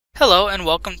Hello and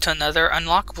welcome to another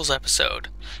Unlockables episode.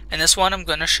 In this one I'm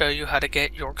going to show you how to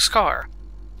get York's car.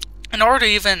 In order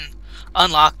to even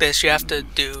unlock this, you have to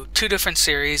do two different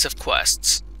series of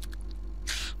quests.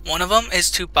 One of them is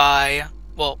to bribe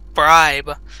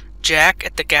Jack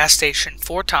at the gas station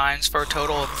 4 times for a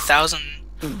total of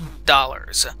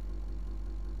 $1,000.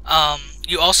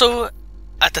 You also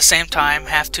at the same time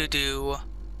have to do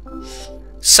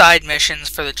side missions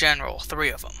for the general,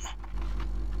 3 of them.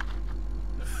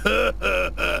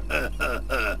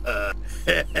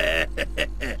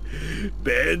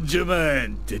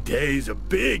 Benjamin, today's a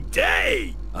big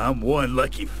day. I'm one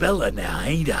lucky fella now,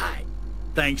 ain't I?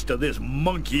 Thanks to this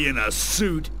monkey in a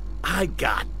suit, I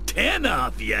got 10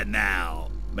 off you now.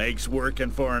 Makes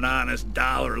working for an honest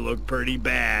dollar look pretty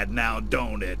bad now,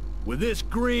 don't it? With this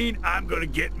green, I'm gonna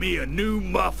get me a new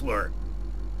muffler.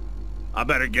 I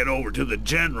better get over to the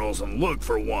general's and look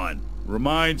for one.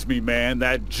 Reminds me, man,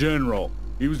 that general.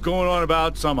 He was going on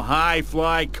about some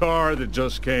high-fly car that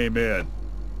just came in.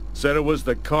 Said it was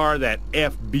the car that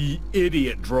FB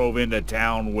idiot drove into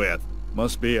town with.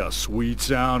 Must be a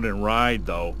sweet-sounding ride,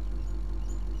 though.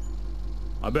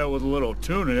 I bet with a little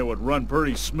tuning it would run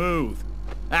pretty smooth.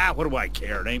 Ah, what do I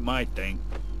care? It ain't my thing.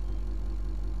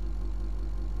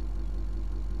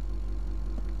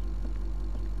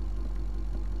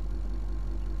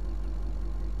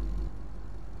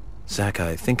 Zach,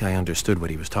 I think I understood what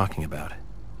he was talking about.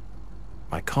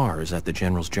 My car is at the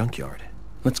General's junkyard.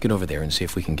 Let's get over there and see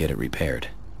if we can get it repaired.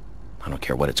 I don't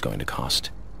care what it's going to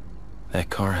cost. That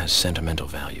car has sentimental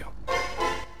value.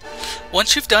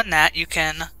 Once you've done that, you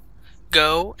can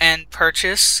go and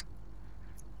purchase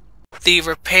the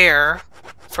repair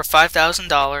for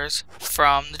 $5,000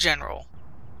 from the general.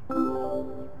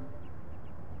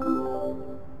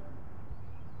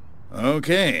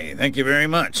 Okay, thank you very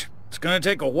much. It's gonna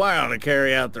take a while to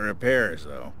carry out the repairs,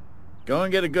 though. Go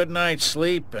and get a good night's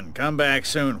sleep and come back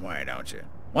soon, why don't you?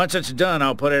 Once it's done,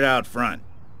 I'll put it out front.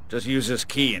 Just use this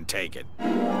key and take it.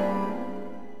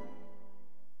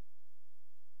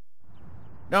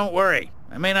 Don't worry.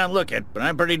 I may not look it, but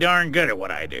I'm pretty darn good at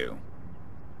what I do.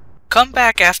 Come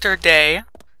back after a day,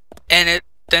 and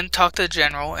then talk to the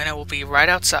general, and it will be right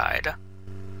outside.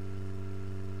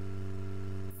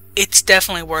 It's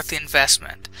definitely worth the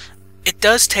investment. It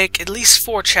does take at least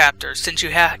 4 chapters, since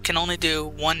you can only do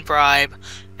 1 bribe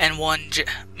and 1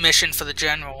 mission for the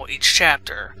general each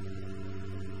chapter.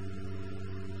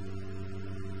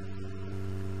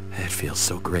 It feels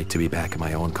so great to be back in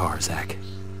my own car, Zach.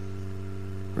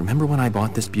 Remember when I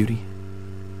bought this beauty?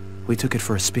 We took it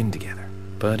for a spin together.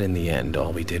 But in the end,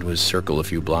 all we did was circle a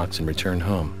few blocks and return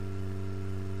home.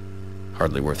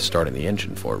 Hardly worth starting the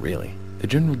engine for, really. The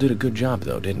General did a good job,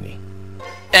 though, didn't he?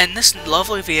 And this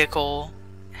lovely vehicle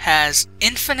has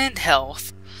infinite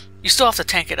health. You still have to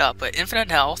tank it up, but infinite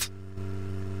health.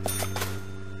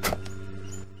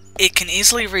 It can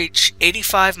easily reach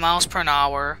 85 miles per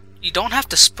hour. You don't have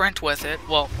to sprint with it.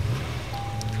 Well,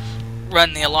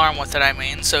 run the alarm with it, I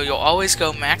mean. So you'll always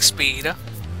go max speed.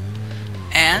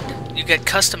 And you get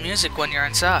custom music when you're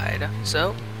inside.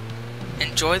 So,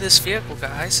 enjoy this vehicle,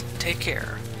 guys. Take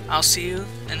care. I'll see you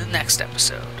in the next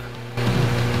episode.